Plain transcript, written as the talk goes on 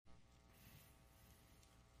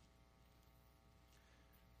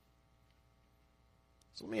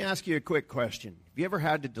So let me ask you a quick question. Have you ever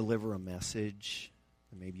had to deliver a message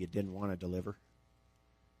that maybe you didn't want to deliver?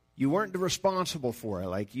 You weren't responsible for it.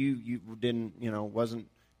 Like you didn't,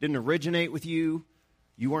 didn't originate with you.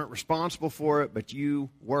 You weren't responsible for it, but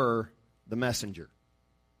you were the messenger.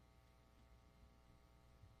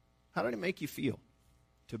 How did it make you feel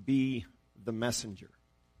to be the messenger?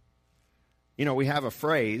 We have a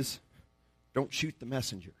phrase, don't shoot the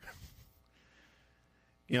messenger.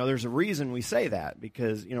 There's a reason we say that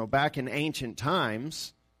because, back in ancient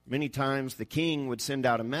times, many times the king would send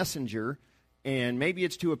out a messenger, and maybe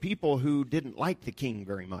it's to a people who didn't like the king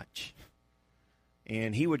very much.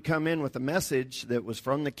 And he would come in with a message that was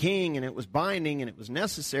from the king, and it was binding, and it was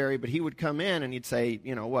necessary, but he would come in and he'd say,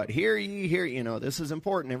 hear ye, this is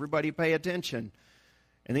important, everybody pay attention.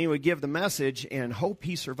 And then he would give the message and hope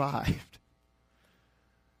he survived.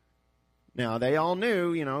 Now, they all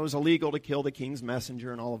knew, it was illegal to kill the king's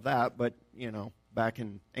messenger and all of that, but, back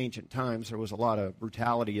in ancient times, there was a lot of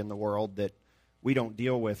brutality in the world that we don't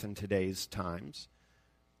deal with in today's times.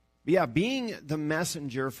 But yeah, being the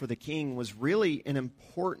messenger for the king was really an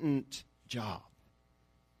important job.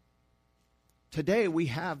 Today, we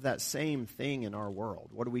have that same thing in our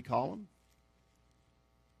world. What do we call them?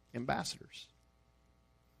 Ambassadors.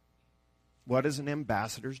 What is an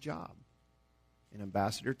ambassador's job? An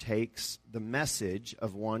ambassador takes the message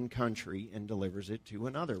of one country and delivers it to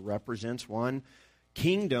another, represents one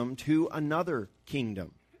kingdom to another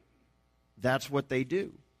kingdom. That's what they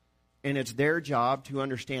do. And it's their job to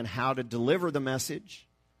understand how to deliver the message.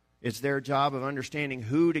 It's their job of understanding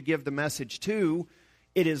who to give the message to.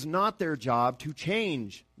 It is not their job to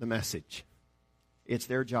change the message. It's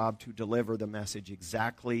their job to deliver the message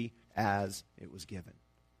exactly as it was given.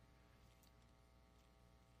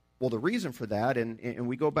 Well, the reason for that, and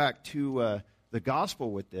we go back to the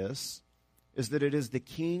gospel with this, is that it is the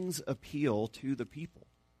king's appeal to the people.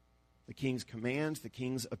 The king's commands, the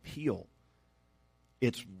king's appeal.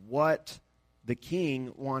 It's what the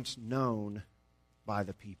king wants known by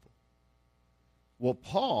the people. Well,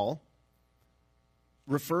 Paul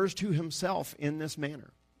refers to himself in this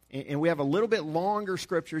manner. And we have a little bit longer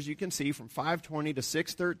scriptures you can see from 5:20 to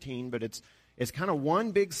 6:13, but it's kind of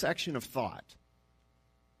one big section of thought.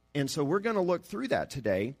 And so we're going to look through that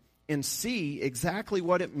today and see exactly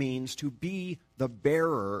what it means to be the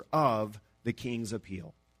bearer of the king's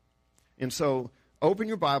appeal. And so open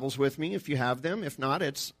your Bibles with me if you have them. If not,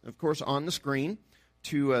 it's, of course, on the screen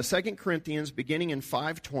to 2 Corinthians beginning in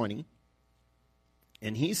 5:20.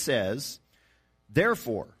 And he says,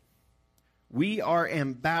 "Therefore, we are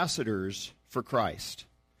ambassadors for Christ,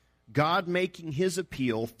 God making his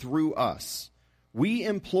appeal through us. We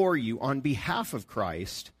implore you on behalf of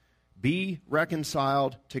Christ, be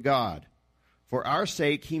reconciled to God. For our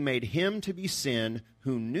sake he made him to be sin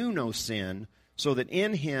who knew no sin, so that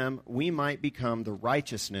in him we might become the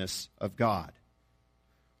righteousness of God.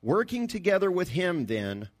 Working together with him,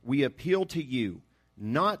 then, we appeal to you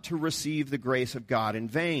not to receive the grace of God in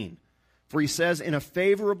vain. For he says, in a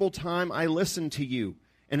favorable time I listened to you,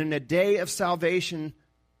 and in a day of salvation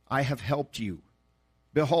I have helped you.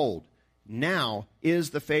 Behold, now is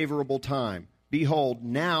the favorable time. Behold,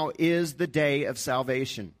 now is the day of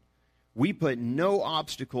salvation. We put no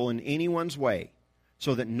obstacle in anyone's way,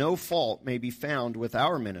 so that no fault may be found with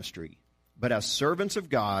our ministry. But as servants of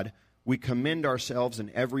God, we commend ourselves in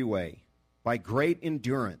every way, by great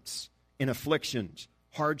endurance, in afflictions,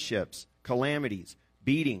 hardships, calamities,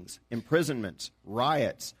 beatings, imprisonments,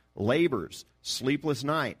 riots, labors, sleepless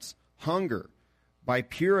nights, hunger, by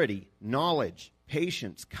purity, knowledge,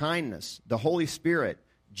 patience, kindness, the Holy Spirit,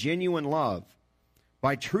 genuine love,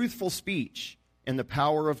 by truthful speech and the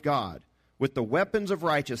power of God, with the weapons of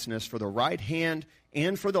righteousness for the right hand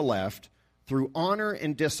and for the left, through honor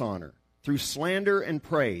and dishonor, through slander and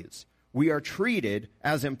praise. We are treated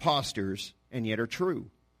as impostors and yet are true,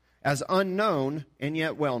 as unknown and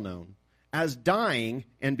yet well known, as dying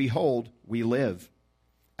and behold, we live,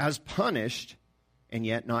 as punished and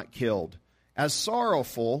yet not killed, as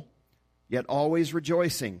sorrowful yet always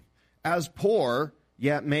rejoicing, as poor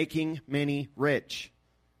yet making many rich,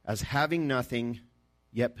 as having nothing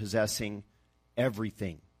yet possessing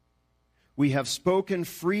everything. We have spoken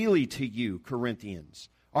freely to you, Corinthians.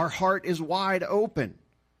 Our heart is wide open.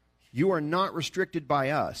 You are not restricted by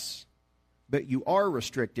us, but you are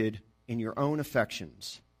restricted in your own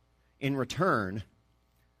affections. In return,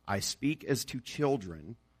 I speak as to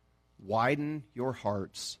children, widen your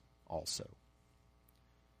hearts also."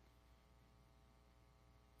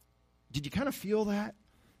 Did you kind of feel that?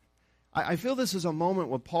 I feel this is a moment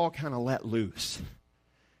where Paul kind of let loose.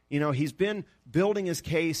 He's been building his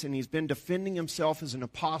case, and he's been defending himself as an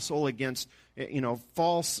apostle against,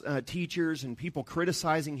 false teachers and people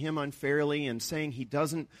criticizing him unfairly and saying he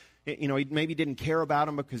doesn't, he maybe didn't care about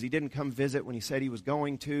him because he didn't come visit when he said he was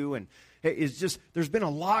going to. And it's just, there's been a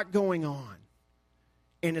lot going on.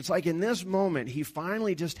 And it's like in this moment, he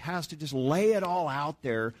finally just has to just lay it all out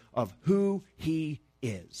there of who he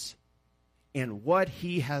is and what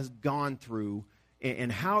he has gone through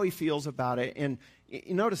and how he feels about it. And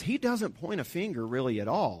you notice he doesn't point a finger really at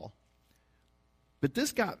all. But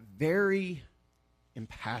this got very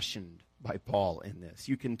impassioned by Paul in this.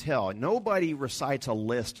 You can tell. Nobody recites a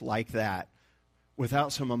list like that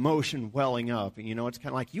without some emotion welling up. And, it's kind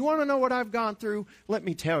of like, you want to know what I've gone through? Let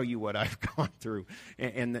me tell you what I've gone through.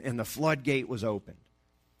 And the floodgate was opened.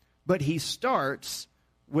 But he starts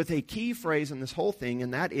with a key phrase in this whole thing,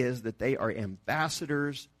 and that is that they are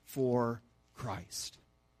ambassadors for Christ.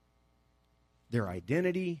 Their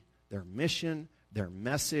identity, their mission, their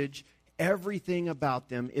message, everything about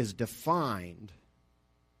them is defined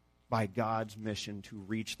by God's mission to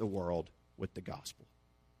reach the world with the gospel.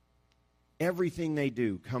 Everything they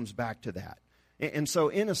do comes back to that. And so,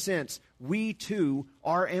 in a sense, we too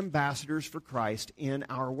are ambassadors for Christ in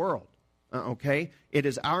our world. Okay? It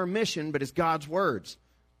is our mission, but it's God's words.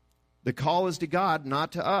 The call is to God,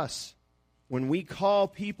 not to us. When we call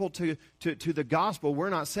people to the gospel, we're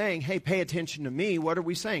not saying, hey, pay attention to me. What are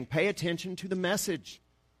we saying? Pay attention to the message.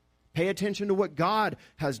 Pay attention to what God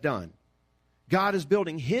has done. God is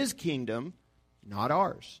building his kingdom, not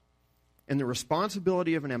ours. And the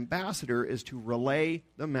responsibility of an ambassador is to relay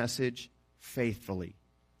the message faithfully.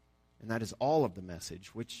 And that is all of the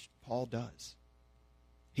message, which Paul does.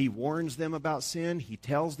 He warns them about sin. He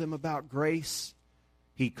tells them about grace.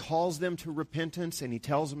 He calls them to repentance, and he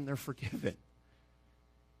tells them they're forgiven.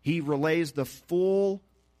 He relays the full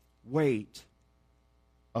weight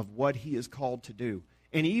of what he is called to do.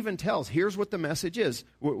 And he even tells, here's what the message is.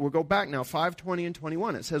 We'll go back now, 5:20 and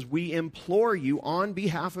 21. It says, we implore you on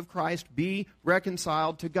behalf of Christ, be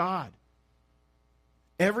reconciled to God.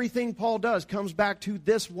 Everything Paul does comes back to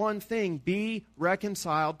this one thing, be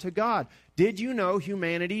reconciled to God. Did you know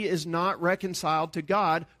humanity is not reconciled to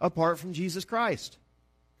God apart from Jesus Christ?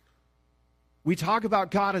 We talk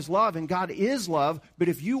about God as love, and God is love, but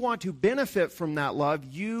if you want to benefit from that love,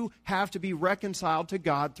 you have to be reconciled to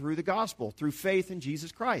God through the gospel, through faith in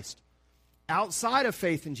Jesus Christ. Outside of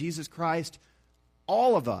faith in Jesus Christ,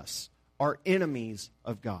 all of us are enemies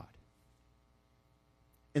of God.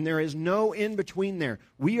 And there is no in-between there.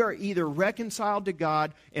 We are either reconciled to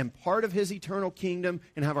God and part of his eternal kingdom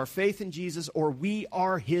and have our faith in Jesus, or we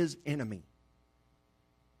are his enemy.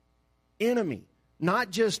 Enemy.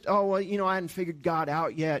 Not just, I hadn't figured God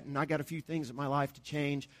out yet, and I got a few things in my life to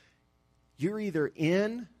change. You're either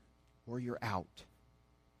in or you're out.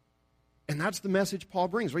 And that's the message Paul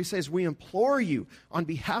brings, where he says, we implore you on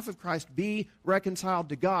behalf of Christ, be reconciled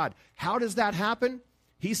to God. How does that happen?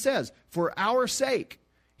 He says, for our sake,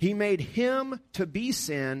 he made him to be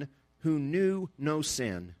sin who knew no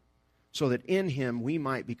sin, so that in him we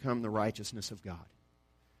might become the righteousness of God.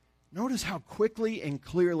 Notice how quickly and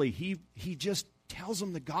clearly he just tells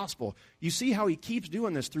them the gospel. You see how he keeps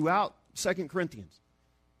doing this throughout 2 Corinthians.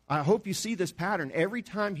 I hope you see this pattern. Every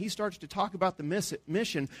time he starts to talk about the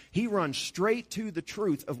mission, he runs straight to the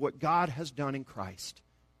truth of what God has done in Christ.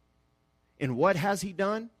 And what has he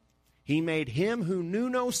done? He made him who knew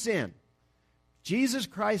no sin. Jesus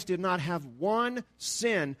Christ did not have one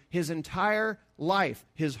sin his entire life,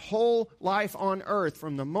 his whole life on earth.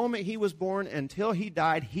 From the moment he was born until he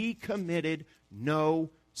died, he committed no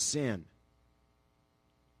sin.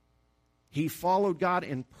 He followed God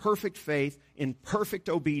in perfect faith, in perfect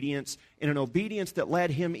obedience, in an obedience that led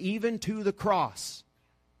him even to the cross.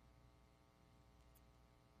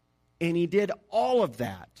 And he did all of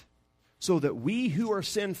that so that we who are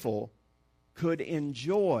sinful could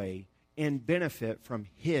enjoy and benefit from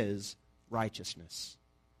his righteousness.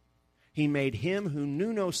 He made him who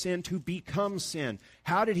knew no sin to become sin.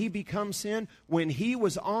 How did he become sin? When he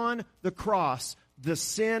was on the cross, the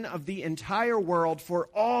sin of the entire world for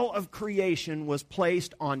all of creation was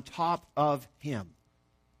placed on top of him.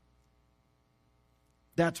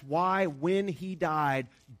 That's why when he died,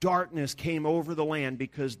 darkness came over the land,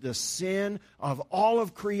 because the sin of all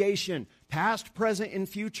of creation, past, present, and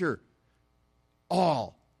future,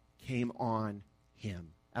 all came on him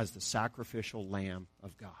as the sacrificial Lamb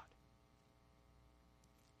of God.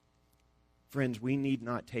 Friends, we need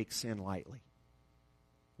not take sin lightly.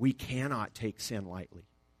 We cannot take sin lightly.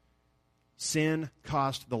 Sin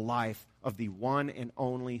cost the life of the one and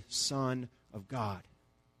only Son of God,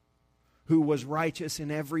 who was righteous in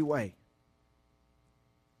every way.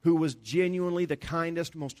 who was genuinely the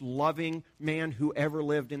kindest, most loving man who ever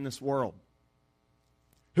lived in this world,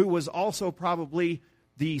 who was also probably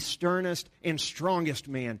the sternest and strongest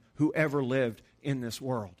man who ever lived in this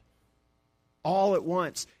world. All at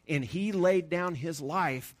once. And he laid down his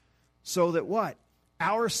life so that what?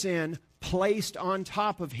 Our sin placed on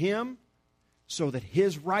top of him so that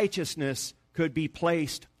his righteousness could be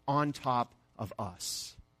placed on top of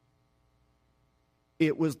us.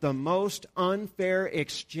 It was the most unfair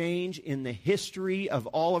exchange in the history of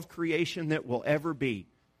all of creation that will ever be.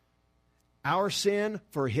 Our sin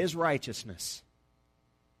for his righteousness.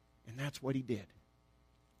 And that's what he did.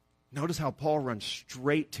 Notice how Paul runs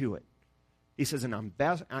straight to it. He says,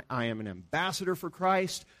 I am an ambassador for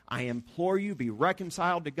Christ. I implore you, be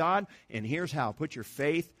reconciled to God. And here's how. Put your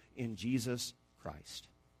faith in Jesus Christ.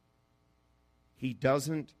 He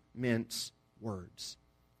doesn't mince words.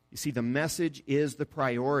 You see, the message is the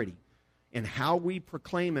priority. And how we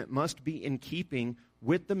proclaim it must be in keeping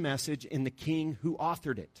with the message and the king who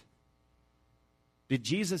authored it. Did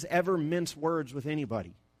Jesus ever mince words with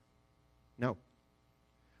anybody? No.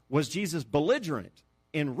 Was Jesus belligerent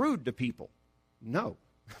and rude to people? No.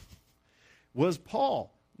 Was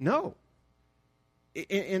Paul? No.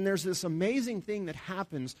 And there's this amazing thing that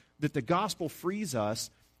happens that the gospel frees us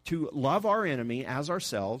to love our enemy as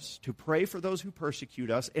ourselves, to pray for those who persecute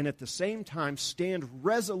us, and at the same time stand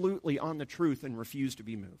resolutely on the truth and refuse to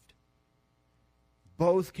be moved.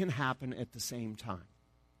 Both can happen at the same time.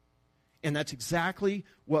 And that's exactly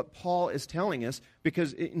what Paul is telling us,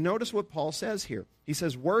 because notice what Paul says here. He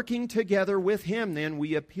says, working together with him, then,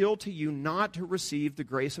 we appeal to you not to receive the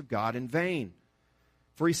grace of God in vain.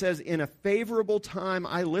 For he says, in a favorable time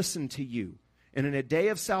I listened to you, and in a day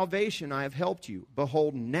of salvation I have helped you.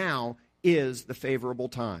 Behold, now is the favorable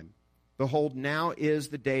time. Behold, now is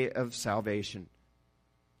the day of salvation.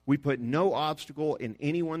 We put no obstacle in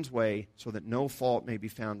anyone's way so that no fault may be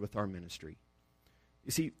found with our ministry.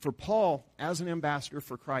 You see, for Paul, as an ambassador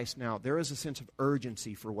for Christ now, there is a sense of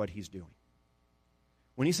urgency for what he's doing.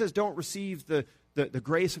 When he says don't receive the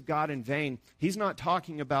grace of God in vain, he's not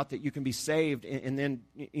talking about that you can be saved and then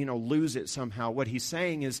lose it somehow. What he's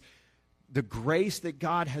saying is the grace that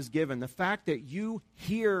God has given, the fact that you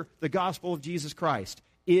hear the gospel of Jesus Christ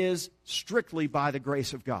is strictly by the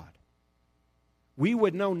grace of God. We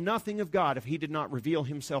would know nothing of God if he did not reveal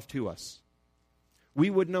himself to us. We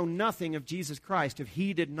would know nothing of Jesus Christ if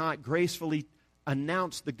he did not gracefully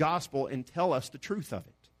announce the gospel and tell us the truth of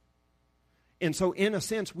it. And so, in a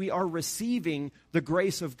sense, we are receiving the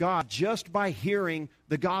grace of God just by hearing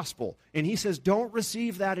the gospel. And he says, don't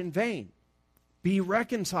receive that in vain. Be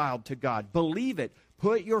reconciled to God. Believe it.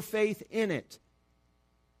 Put your faith in it.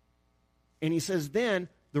 And he says then,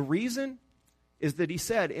 the reason is that he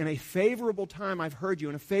said, in a favorable time I've heard you,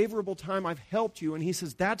 in a favorable time I've helped you. And he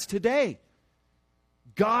says, that's today.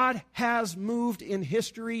 God has moved in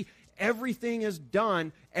history. Everything is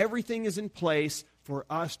done. Everything is in place for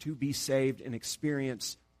us to be saved and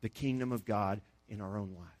experience the kingdom of God in our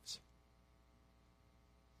own lives.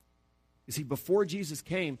 You see, before Jesus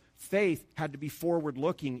came, faith had to be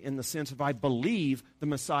forward-looking in the sense of I believe the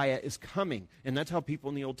Messiah is coming. And that's how people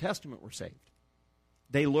in the Old Testament were saved.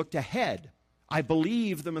 They looked ahead. I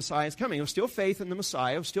believe the Messiah is coming. It was still faith in the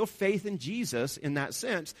Messiah. It was still faith in Jesus in that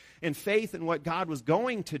sense, and faith in what God was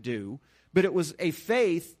going to do. But it was a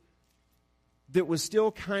faith that was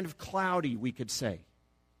still kind of cloudy, we could say.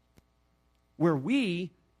 Where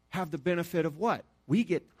we have the benefit of what? We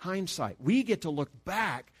get hindsight. We get to look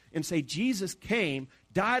back and say, Jesus came,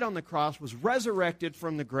 died on the cross, was resurrected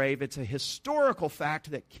from the grave. It's a historical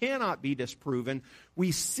fact that cannot be disproven.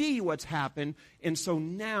 We see what's happened, and so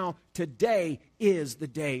now, today is the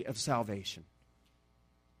day of salvation.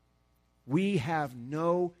 We have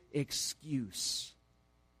no excuse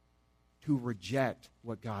to reject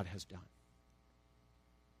what God has done.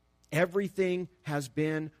 Everything has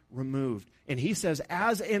been removed. And he says,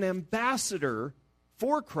 as an ambassador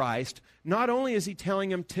for Christ, not only is he telling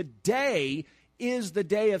him today is the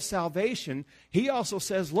day of salvation, he also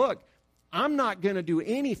says, look, I'm not going to do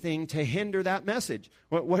anything to hinder that message.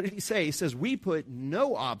 What did he say? He says, we put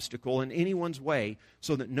no obstacle in anyone's way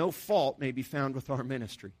so that no fault may be found with our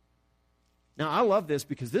ministry. Now, I love this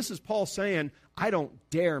because this is Paul saying, I don't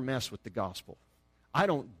dare mess with the gospel. I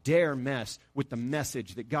don't dare mess with the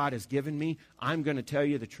message that God has given me. I'm going to tell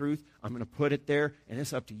you the truth. I'm going to put it there, and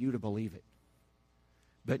it's up to you to believe it.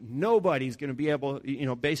 But nobody's going to be able,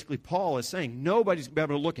 basically Paul is saying, nobody's going to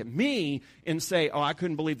be able to look at me and say, oh, I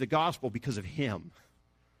couldn't believe the gospel because of him.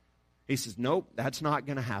 He says, nope, that's not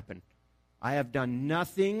going to happen. I have done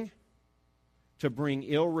nothing to bring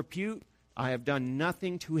ill repute. I have done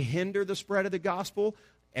nothing to hinder the spread of the gospel.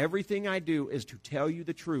 Everything I do is to tell you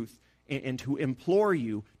the truth and to implore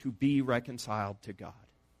you to be reconciled to God.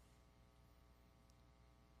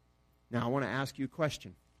 Now, I want to ask you a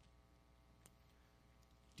question.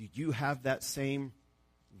 Do you have that same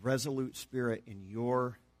resolute spirit in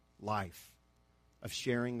your life of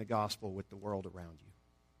sharing the gospel with the world around you?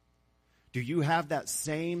 Do you have that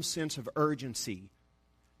same sense of urgency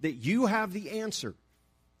that you have the answer?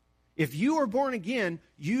 If you are born again,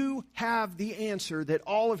 you have the answer that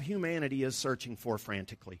all of humanity is searching for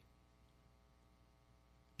frantically.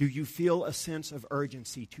 Do you feel a sense of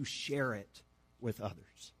urgency to share it with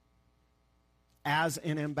others? As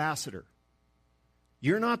an ambassador,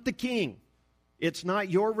 you're not the king. It's not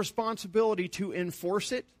your responsibility to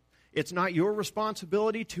enforce it. It's not your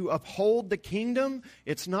responsibility to uphold the kingdom.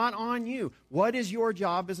 It's not on you. What is your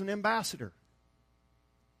job as an ambassador?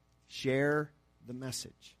 Share the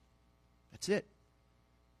message. That's it.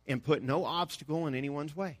 And put no obstacle in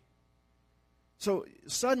anyone's way. So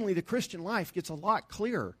suddenly the Christian life gets a lot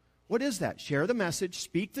clearer. What is that? Share the message,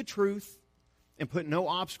 speak the truth, and put no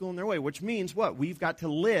obstacle in their way, which means what? We've got to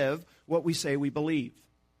live what we say we believe.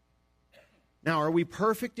 Now, are we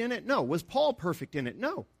perfect in it? No. Was Paul perfect in it?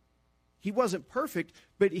 No. He wasn't perfect,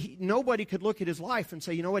 but nobody could look at his life and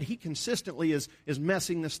say, you know what, he consistently is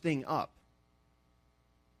messing this thing up.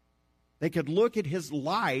 They could look at his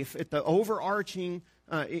life, at the overarching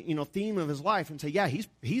theme of his life and say, yeah,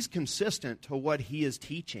 he's consistent to what he is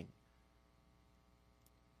teaching.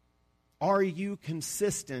 Are you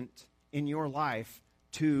consistent in your life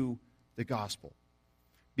to the gospel?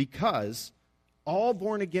 Because all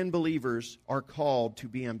born-again believers are called to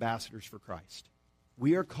be ambassadors for Christ.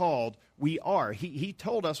 We are called, we are. He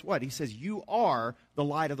told us what? He says, you are the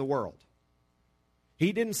light of the world.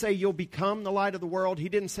 He didn't say you'll become the light of the world. He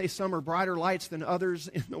didn't say some are brighter lights than others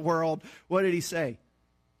in the world. What did he say?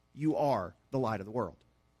 You are the light of the world.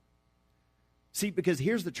 See, because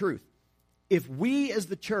here's the truth. If we as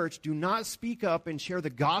the church do not speak up and share the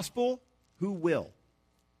gospel, who will?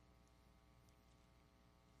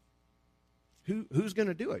 Who's going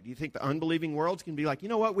to do it? Do you think the unbelieving world's going to be like, you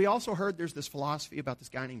know what, we also heard there's this philosophy about this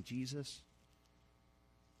guy named Jesus?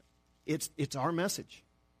 It's our message.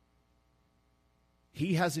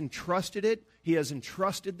 He has entrusted it. He has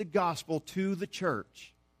entrusted the gospel to the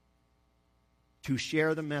church to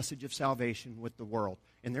share the message of salvation with the world.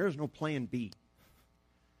 And there is no plan B.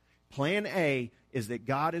 Plan A is that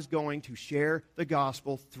God is going to share the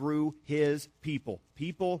gospel through his people.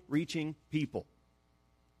 People reaching people.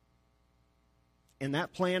 And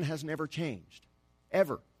that plan has never changed.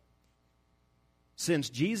 Ever.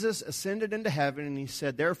 Since Jesus ascended into heaven and he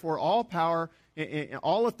said, therefore all power,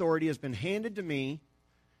 all authority has been handed to me.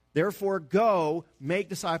 Therefore go, make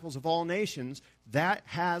disciples of all nations. That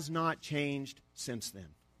has not changed since then.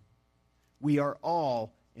 We are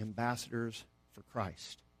all ambassadors for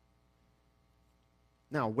Christ.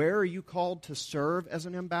 Now, where are you called to serve as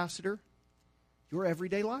an ambassador? Your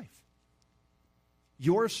everyday life.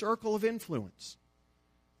 Your circle of influence.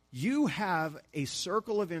 You have a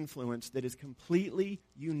circle of influence that is completely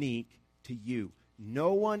unique to you.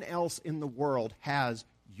 No one else in the world has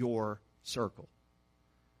your circle.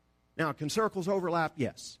 Now, can circles overlap?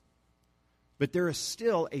 Yes. But there is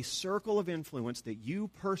still a circle of influence that you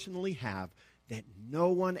personally have that no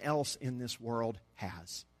one else in this world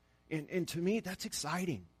has. And to me, that's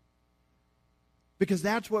exciting. Because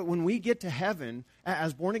that's what, when we get to heaven,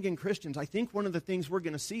 as born-again Christians, I think one of the things we're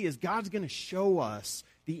going to see is God's going to show us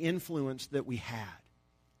the influence that we had.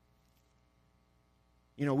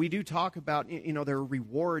 You know, we do talk about, there are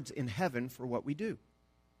rewards in heaven for what we do.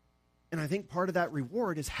 And I think part of that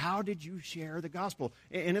reward is, how did you share the gospel?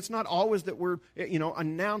 And it's not always that we're,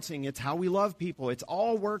 announcing. It's how we love people. It's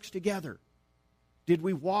all works together. Did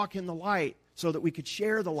we walk in the light so that we could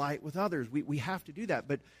share the light with others? We have to do that.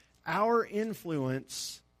 But our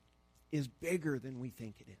influence is bigger than we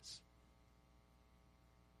think it is.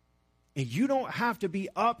 And you don't have to be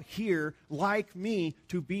up here like me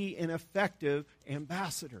to be an effective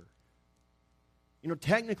ambassador.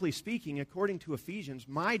 Technically speaking, according to Ephesians,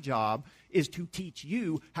 my job is to teach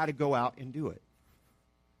you how to go out and do it.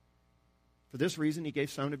 For this reason, he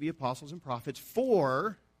gave some to be apostles and prophets,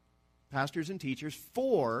 for pastors and teachers,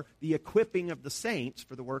 for the equipping of the saints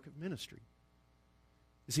for the work of ministry.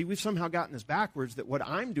 You see, we've somehow gotten this backwards, that what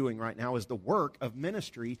I'm doing right now is the work of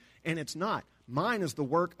ministry, and it's not. Mine is the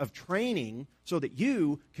work of training so that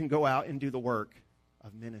you can go out and do the work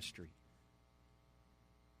of ministry.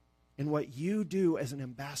 And what you do as an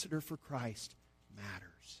ambassador for Christ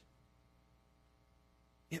matters.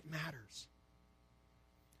 It matters.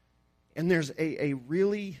 And there's a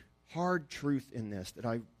really hard truth in this,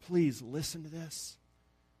 that please listen to this.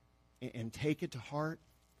 and take it to heart.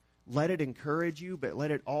 Let it encourage you, but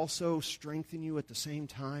let it also strengthen you at the same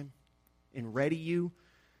time and ready you,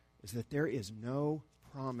 is that there is no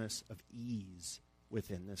promise of ease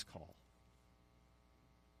within this call.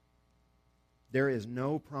 There is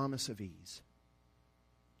no promise of ease.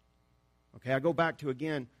 Okay, I go back to,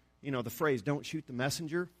 again, the phrase, don't shoot the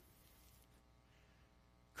messenger.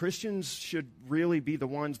 Christians should really be the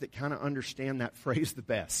ones that kind of understand that phrase the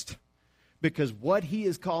best. Because what he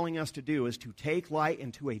is calling us to do is to take light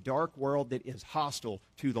into a dark world that is hostile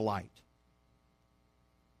to the light.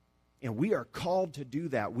 And we are called to do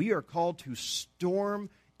that. We are called to storm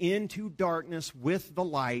into darkness with the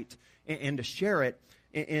light and to share it.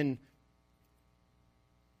 And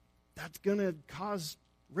that's going to cause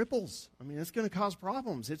ripples. I mean, it's going to cause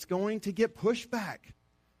problems. It's going to get pushback.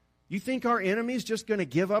 You think our enemy's just going to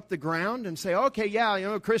give up the ground and say, okay,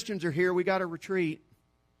 yeah, Christians are here, we got to retreat.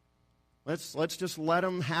 Let's just let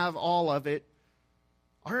them have all of it.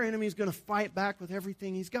 Our enemy's going to fight back with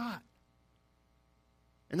everything he's got.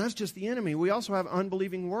 And that's just the enemy. We also have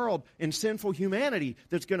unbelieving world and sinful humanity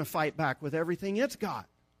that's going to fight back with everything it's got.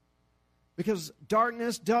 Because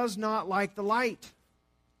darkness does not like the light.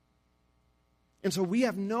 And so we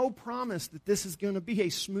have no promise that this is going to be a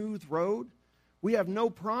smooth road. We have no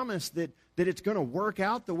promise that it's going to work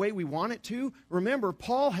out the way we want it to. Remember,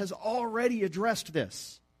 Paul has already addressed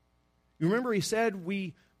this. You remember he said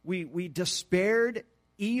we despaired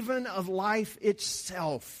even of life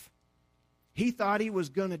itself. He thought he was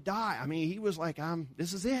going to die. I mean, he was like,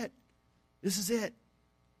 this is it. This is it.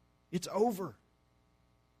 It's over.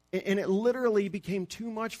 And it literally became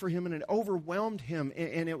too much for him, and it overwhelmed him.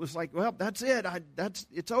 And it was like, well, that's it.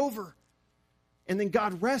 It's over. And then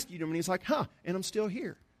God rescued him, and he's like, and I'm still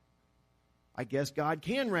here. I guess God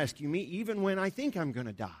can rescue me even when I think I'm going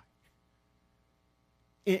to die.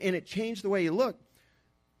 And it changed the way you look.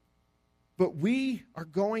 But we are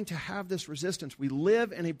going to have this resistance. We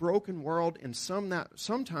live in a broken world, and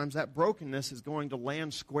sometimes that brokenness is going to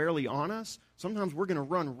land squarely on us. Sometimes we're going to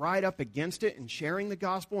run right up against it in sharing the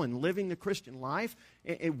gospel and living the Christian life.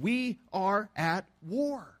 And we are at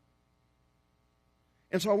war.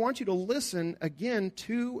 And so I want you to listen again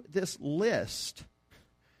to this list.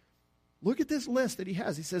 Look at this list that he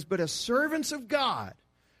has. He says, but as servants of God,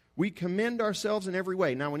 we commend ourselves in every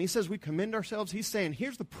way. Now, when he says we commend ourselves, he's saying,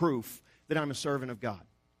 here's the proof that I'm a servant of God.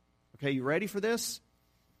 Okay, you ready for this?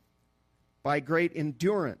 By great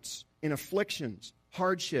endurance in afflictions,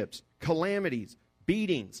 hardships, calamities,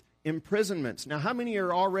 beatings, imprisonments. Now, how many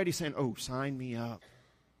are already saying, oh, sign me up?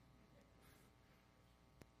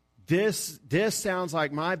 This sounds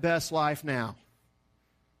like my best life now.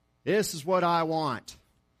 This is what I want.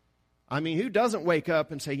 I mean, who doesn't wake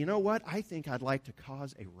up and say, you know what? I think I'd like to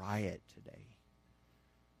cause a riot today.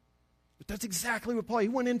 But that's exactly what Paul, he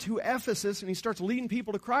went into Ephesus and he starts leading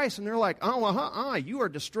people to Christ, and they're like, you are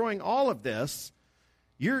destroying all of this.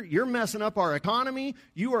 You're messing up our economy.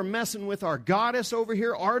 You are messing with our goddess over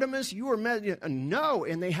here, Artemis. You are no,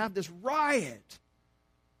 and they have this riot.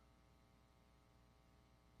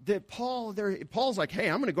 That Paul's like, hey,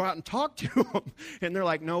 I'm going to go out and talk to them. And they're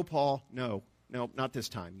like, no, Paul, no, not this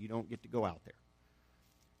time. You don't get to go out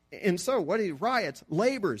there. And so what are these riots?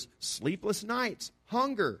 Labors, sleepless nights,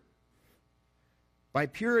 hunger. By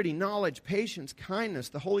purity, knowledge, patience, kindness,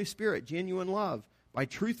 the Holy Spirit, genuine love. By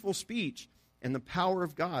truthful speech and the power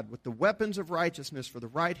of God, with the weapons of righteousness for the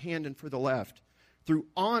right hand and for the left. Through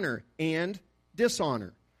honor and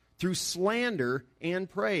dishonor. Through slander and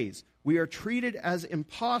praise. We are treated as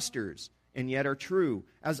impostors and yet are true.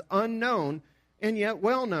 As unknown and yet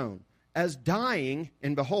well known. As dying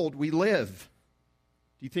and behold, we live.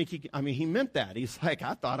 Do you think he meant that? He's like,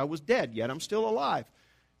 I thought I was dead, yet I'm still alive.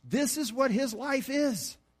 This is what his life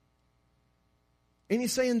is. And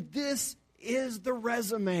he's saying this is the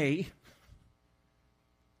resume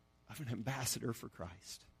of an ambassador for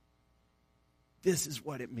Christ. This is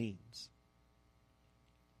what it means.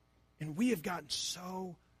 And we have gotten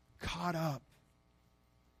so caught up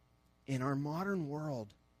in our modern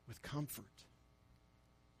world with comfort.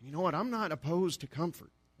 You know what? I'm not opposed to comfort.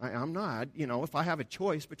 I'm not. If I have a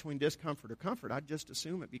choice between discomfort or comfort, I'd just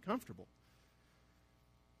assume it be comfortable.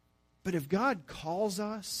 But if God calls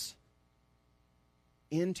us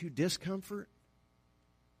into discomfort,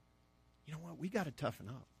 you know what? We got to toughen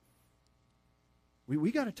up.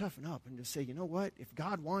 We got to toughen up and just say, you know what? If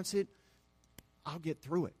God wants it, I'll get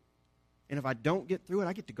through it. And if I don't get through it,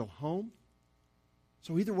 I get to go home.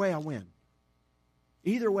 So either way, I win.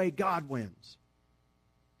 Either way, God wins.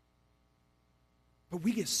 But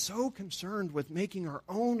we get so concerned with making our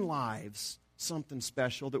own lives something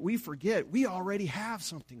special that we forget we already have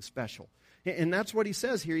something special. And that's what he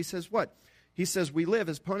says here. He says what? He says, we live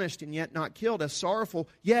as punished and yet not killed, as sorrowful,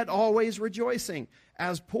 yet always rejoicing,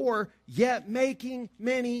 as poor, yet making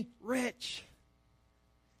many rich.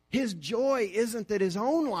 His joy isn't that his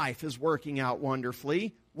own life is working out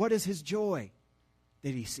wonderfully. What is his joy?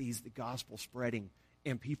 That he sees the gospel spreading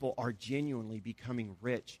and people are genuinely becoming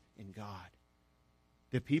rich in God.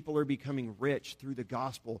 That people are becoming rich through the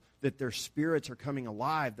gospel, that their spirits are coming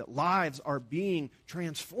alive, that lives are being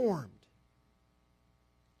transformed.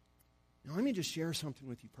 Now, let me just share something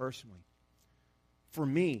with you personally. For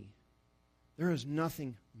me, there is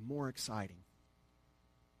nothing more exciting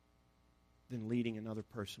than leading another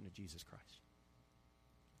person to Jesus Christ.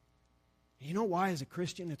 You know why, as a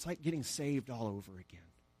Christian, it's like getting saved all over again.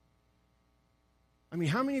 I mean,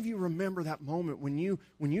 how many of you remember that moment when you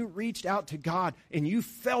reached out to God and you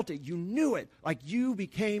felt it, you knew it, like you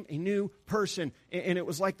became a new person, and it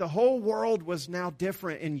was like the whole world was now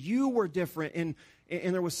different, and you were different, and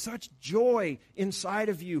there was such joy inside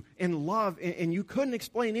of you and love, and you couldn't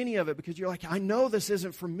explain any of it because you're like, I know this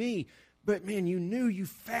isn't for me, but man, you knew you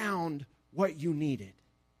found what you needed.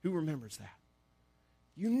 Who remembers that?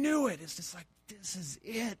 You knew it. It's just like, this is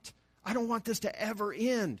it. I don't want this to ever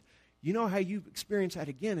end. You know how you experience that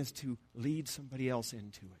again is to lead somebody else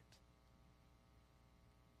into it.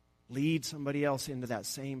 Lead somebody else into that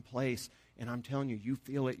same place. And I'm telling you, you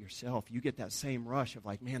feel it yourself. You get that same rush of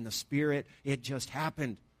like, man, the Spirit, it just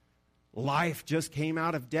happened. Life just came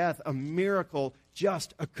out of death. A miracle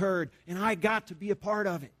just occurred. And I got to be a part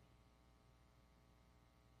of it.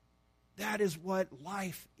 That is what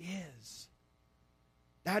life is.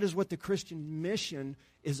 That is what the Christian mission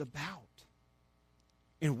is about.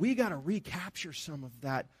 And we got to recapture some of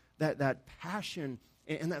that passion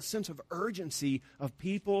and that sense of urgency of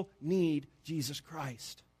people need Jesus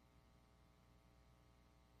Christ.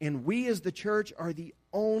 And we as the church are the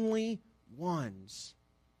only ones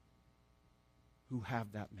who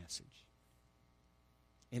have that message.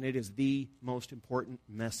 And it is the most important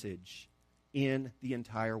message in the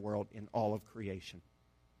entire world, in all of creation.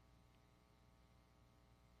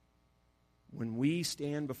 When we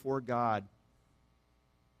stand before God,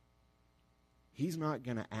 He's not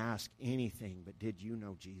going to ask anything but did you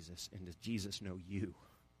know Jesus and does Jesus know you?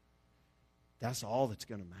 That's all that's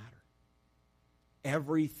going to matter.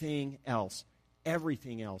 Everything else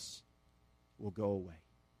will go away.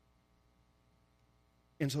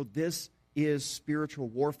 And so this is spiritual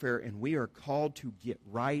warfare, and we are called to get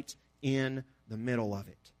right in the middle of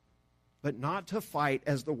it. But not to fight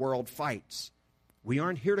as the world fights. We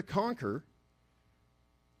aren't here to conquer,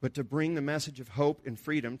 but to bring the message of hope and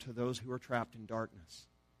freedom to those who are trapped in darkness.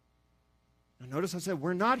 Now notice I said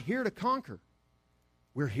we're not here to conquer.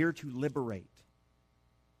 We're here to liberate.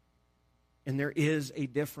 And there is a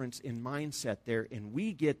difference in mindset there, and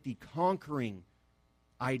we get the conquering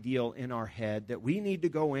ideal in our head that we need to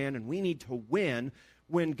go in and we need to win,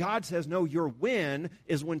 when God says, no, your win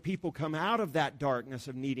is when people come out of that darkness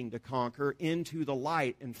of needing to conquer into the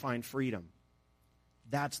light and find freedom.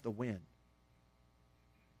 That's the win.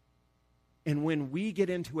 And when we get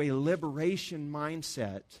into a liberation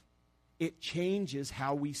mindset, it changes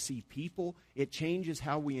how we see people. It changes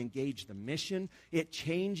how we engage the mission. It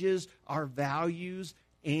changes our values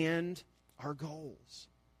and our goals.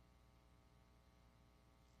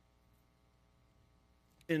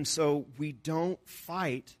 And so we don't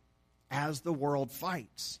fight as the world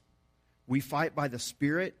fights. We fight by the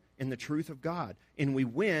Spirit and the truth of God. And we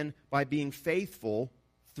win by being faithful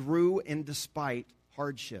through and despite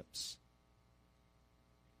hardships.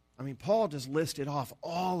 I mean, Paul just listed off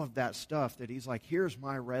all of that stuff that he's like, here's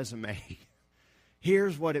my resume.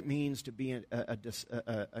 Here's what it means to be an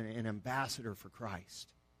ambassador for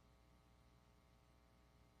Christ.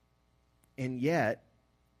 And yet,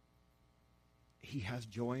 he has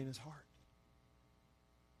joy in his heart.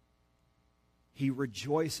 He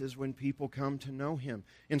rejoices when people come to know him.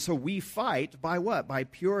 And so we fight by what? By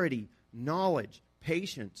purity, knowledge,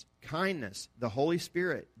 patience, kindness, the Holy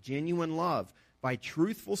Spirit, genuine love, by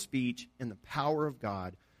truthful speech and the power of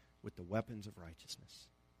God with the weapons of righteousness.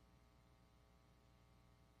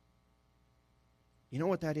 You know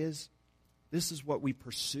what that is? This is what we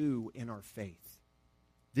pursue in our faith.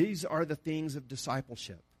 These are the things of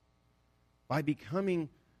discipleship. By becoming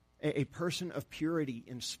a person of purity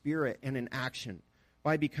in spirit and in action,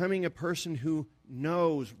 by becoming a person who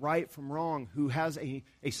knows right from wrong, who has a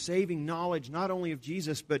saving knowledge not only of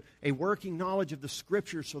Jesus, but a working knowledge of the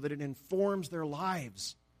Scripture so that it informs their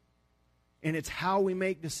lives. And it's how we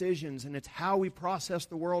make decisions, and it's how we process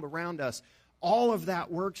the world around us. All of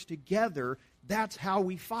that works together. That's how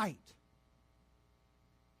we fight.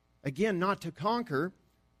 Again, not to conquer,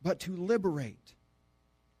 but to liberate.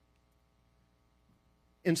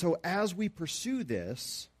 And so as we pursue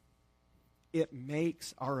this, it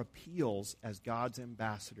makes our appeals as God's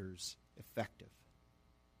ambassadors effective.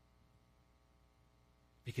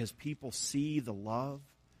 Because people see the love,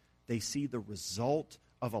 they see the result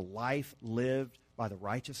of a life lived by the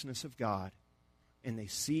righteousness of God, and they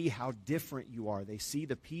see how different you are. They see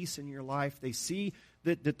the peace in your life. They see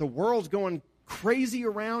that the world's going crazy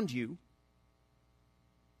around you,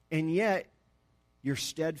 and yet you're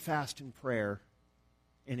steadfast in prayer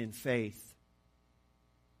and in faith.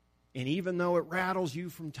 And even though it rattles you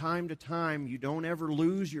from time to time, you don't ever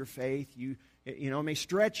lose your faith. It may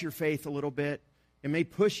stretch your faith a little bit. It may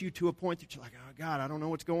push you to a point that you're like, oh, God, I don't know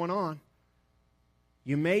what's going on.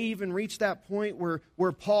 You may even reach that point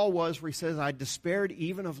where Paul was, where he says, I despaired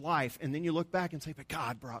even of life. And then you look back and say, but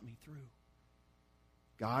God brought me through.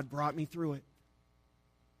 God brought me through it.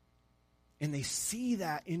 And they see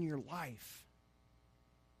that in your life.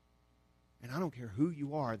 And I don't care who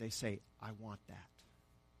you are, they say, I want that.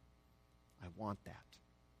 I want that.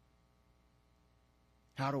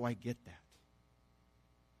 How do I get that?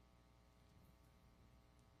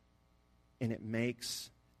 And it makes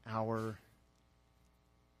our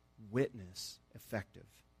witness effective.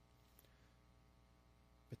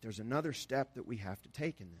 But there's another step that we have to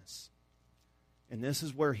take in this. And this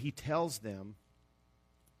is where he tells them,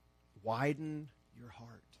 widen your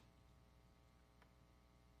heart.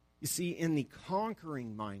 You see, in the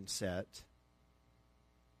conquering mindset,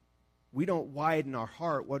 we don't widen our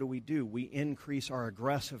heart. What do? We increase our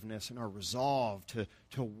aggressiveness and our resolve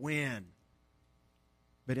to win.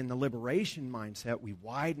 But in the liberation mindset, we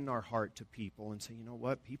widen our heart to people and say, you know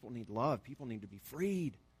what? People need love. People need to be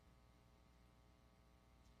freed.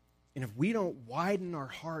 And if we don't widen our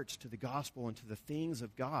hearts to the gospel and to the things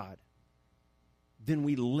of God, then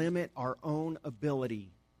we limit our own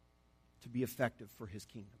ability to be effective for His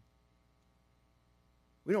kingdom.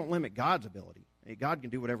 We don't limit God's ability. God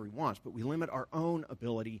can do whatever He wants, but we limit our own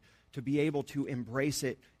ability to be able to embrace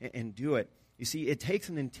it and do it. You see, it takes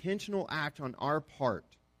an intentional act on our part,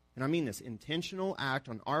 and I mean this, intentional act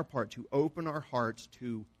on our part to open our hearts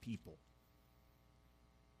to people.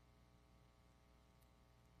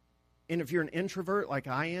 And if you're an introvert like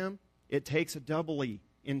I am, it takes a doubly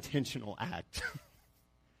intentional act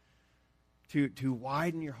to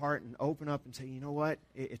widen your heart and open up and say, you know what,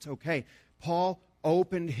 it's okay. Paul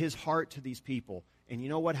opened his heart to these people, and you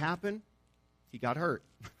know what happened? He got hurt.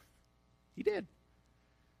 He did.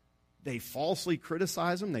 They falsely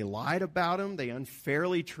criticized him. They lied about him. They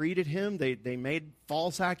unfairly treated him. They made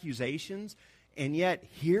false accusations. And yet,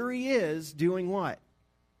 here he is doing what?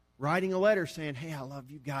 Writing a letter saying, hey, I love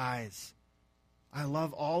you guys. I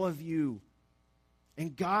love all of you.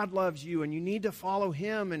 And God loves you, and you need to follow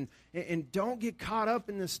Him, and don't get caught up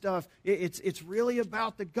in this stuff. It's really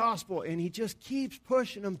about the gospel. And he just keeps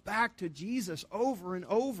pushing them back to Jesus over and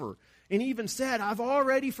over. And he even said, I've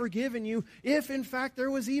already forgiven you, if in fact there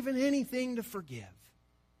was even anything to forgive.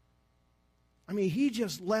 I mean, he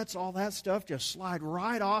just lets all that stuff just slide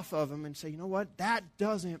right off of him and say, you know what, that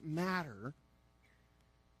doesn't matter.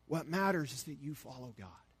 What matters is that you follow God.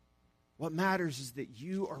 What matters is that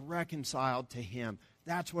you are reconciled to Him.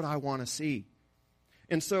 That's what I want to see.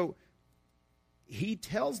 And so he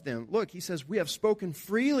tells them, look, he says, we have spoken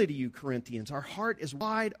freely to you, Corinthians. Our heart is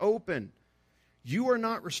wide open. You are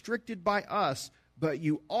not restricted by us, but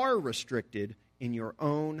you are restricted in your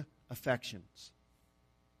own affections.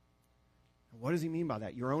 What does he mean by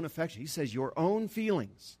that? Your own affection. He says your own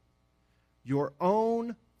feelings. Your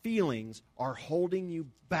own feelings are holding you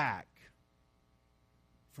back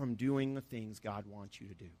from doing the things God wants you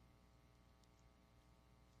to do.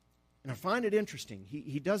 And I find it interesting.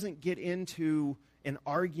 He doesn't get into an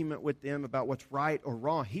argument with them about what's right or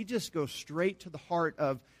wrong. He just goes straight to the heart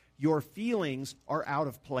of your feelings are out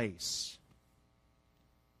of place.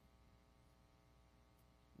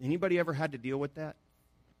 Anybody ever had to deal with that?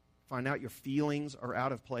 Find out your feelings are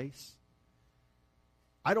out of place?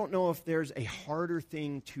 I don't know if there's a harder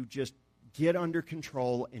thing to just get under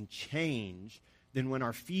control and change than when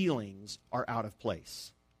our feelings are out of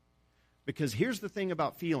place. Because here's the thing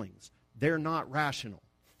about feelings. They're not rational.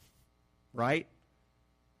 Right?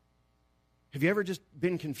 Have you ever just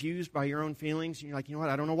been confused by your own feelings? And you're like, you know what,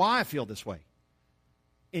 I don't know why I feel this way.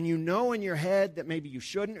 And you know in your head that maybe you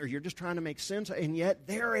shouldn't, or you're just trying to make sense, and yet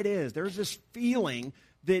there it is. There's this feeling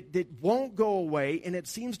that won't go away, and it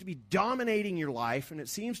seems to be dominating your life, and it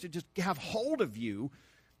seems to just have hold of you.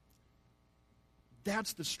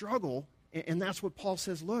 That's the struggle, and that's what Paul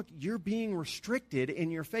says, look, you're being restricted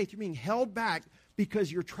in your faith. You're being held back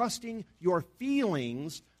because you're trusting your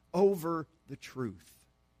feelings over the truth.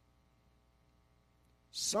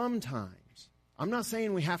 sometimes, I'm not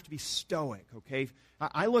saying we have to be stoic, okay?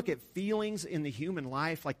 I look at feelings in the human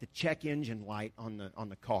life like the check engine light on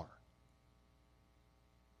the car.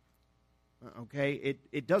 Okay?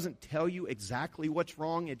 It doesn't tell you exactly what's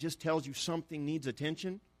wrong. It just tells you something needs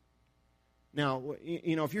attention. Now,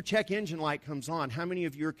 if your check engine light comes on, how many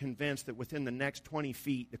of you are convinced that within the next 20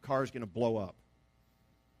 feet the car is going to blow up?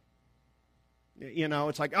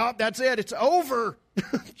 It's like, oh, that's it. It's over.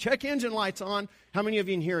 Check engine light's on. How many of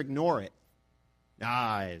you in here ignore it?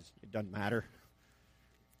 It doesn't matter.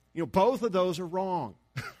 Both of those are wrong.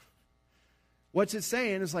 What's it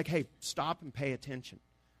saying is like, hey, stop and pay attention.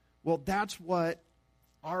 Well, that's what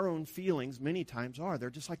our own feelings many times are. They're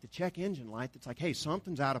just like the check engine light that's like, hey,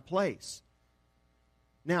 something's out of place.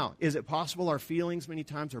 Now, is it possible our feelings many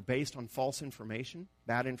times are based on false information,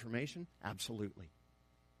 bad information? Absolutely.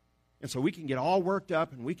 And so we can get all worked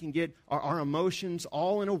up and we can get our emotions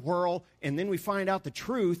all in a whirl, and then we find out the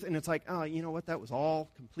truth, and it's like, oh, you know what, that was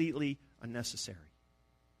all completely unnecessary.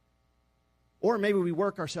 Or maybe we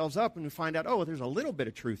work ourselves up and we find out, oh, there's a little bit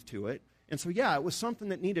of truth to it. And so, yeah, it was something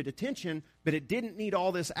that needed attention, but it didn't need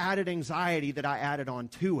all this added anxiety that I added on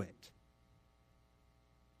to it.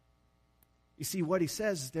 You see, what he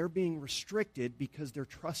says is they're being restricted because they're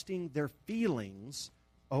trusting their feelings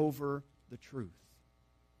over the truth.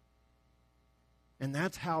 And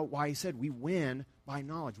that's why he said we win by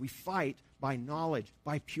knowledge. We fight by knowledge,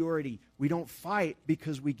 by purity. We don't fight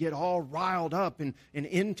because we get all riled up and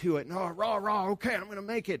into it. No, rah, okay, I'm going to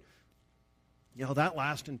make it. That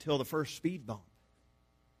lasts until the first speed bump.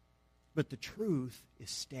 But the truth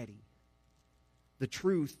is steady. The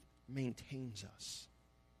truth maintains us.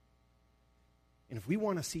 And if we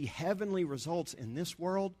want to see heavenly results in this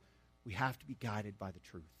world, we have to be guided by the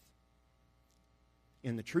truth.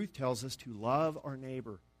 And the truth tells us to love our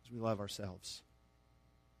neighbor as we love ourselves.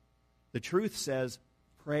 The truth says,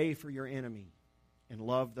 pray for your enemy and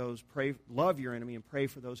love your enemy and pray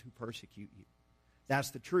for those who persecute you.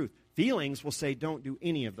 That's the truth. Feelings will say, don't do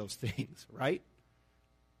any of those things, right?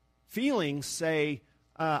 Feelings say,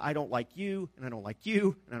 I don't like you, and I don't like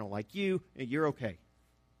you, and I don't like you, and you're okay.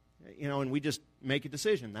 And we just make a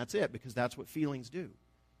decision. That's it, because that's what feelings do.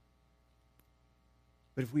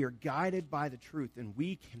 But if we are guided by the truth, then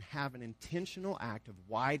we can have an intentional act of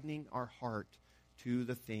widening our heart to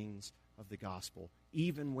the things of the gospel,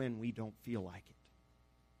 even when we don't feel like it.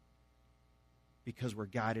 Because we're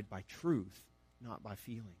guided by truth, not by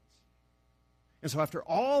feelings. And so after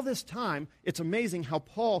all this time, it's amazing how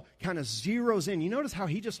Paul kind of zeroes in. You notice how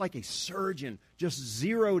he just like a surgeon just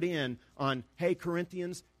zeroed in on, hey,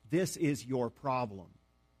 Corinthians, this is your problem.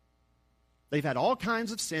 They've had all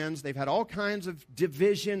kinds of sins. They've had all kinds of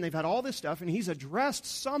division. They've had all this stuff, and he's addressed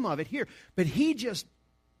some of it here. But he just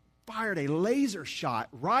fired a laser shot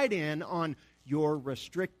right in on you're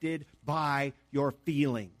restricted by your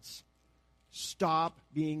feelings. Stop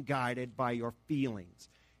being guided by your feelings.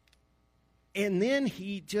 And then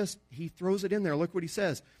he throws it in there. Look what he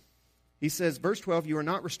says. He says, verse 12, you are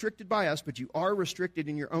not restricted by us, but you are restricted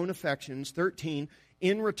in your own affections. 13,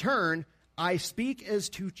 in return, I speak as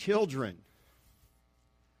to children.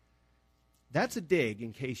 That's a dig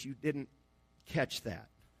in case you didn't catch that.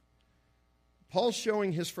 Paul's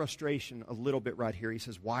showing his frustration a little bit right here. He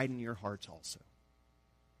says, widen your hearts also.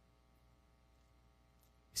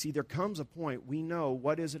 See, there comes a point we know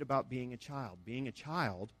what is it about being a child. Being a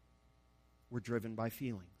child, we're driven by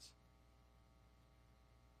feelings.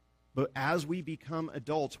 But as we become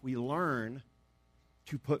adults, we learn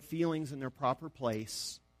to put feelings in their proper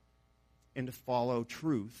place and to follow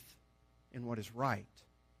truth and what is right.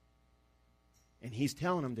 And he's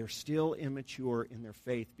telling them they're still immature in their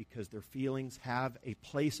faith because their feelings have a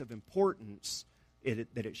place of importance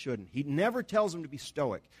that it shouldn't. He never tells them to be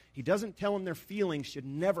stoic. He doesn't tell them their feelings should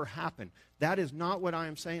never happen. That is not what I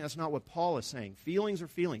am saying. That's not what Paul is saying. Feelings are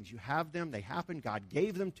feelings. You have them. They happen. God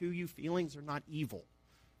gave them to you. Feelings are not evil.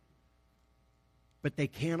 But they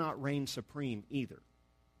cannot reign supreme either.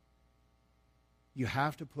 You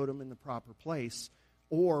have to put them in the proper place,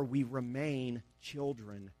 or we remain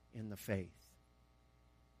children in the faith.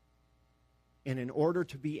 And in order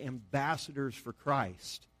to be ambassadors for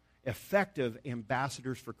Christ, effective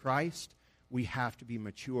ambassadors for Christ, we have to be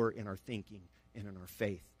mature in our thinking and in our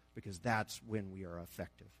faith, because that's when we are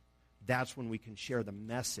effective. That's when we can share the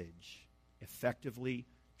message effectively,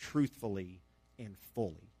 truthfully, and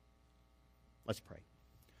fully. Let's pray.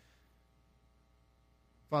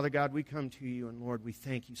 Father God, we come to you, and Lord, we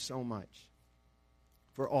thank you so much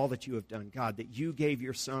for all that you have done. God, that you gave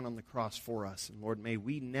your Son on the cross for us. And Lord, may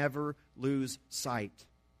we never lose sight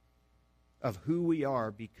of who we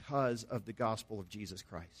are because of the gospel of Jesus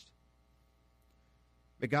Christ.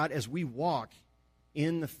 But God, as we walk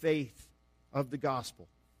in the faith of the gospel,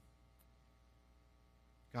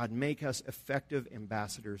 God, make us effective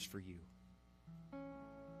ambassadors for you.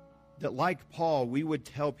 That like Paul, we would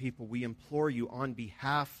tell people, we implore you on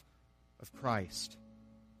behalf of Christ,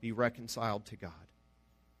 be reconciled to God.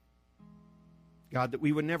 God, that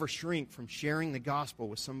we would never shrink from sharing the gospel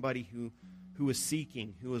with somebody who is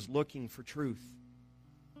seeking, who is looking for truth.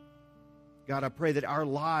 God, I pray that our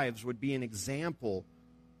lives would be an example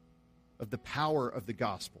of the power of the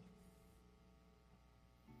gospel.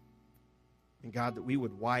 And God, that we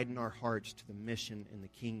would widen our hearts to the mission and the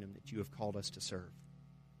kingdom that you have called us to serve.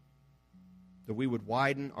 That we would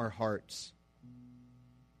widen our hearts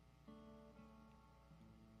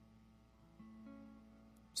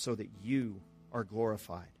so that you are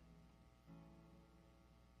glorified.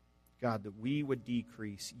 God, that we would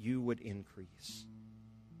decrease, you would increase.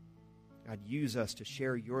 God, use us to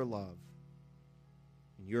share your love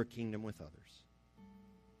and your kingdom with others.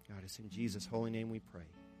 God, it's in Jesus' holy name we pray.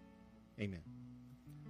 Amen.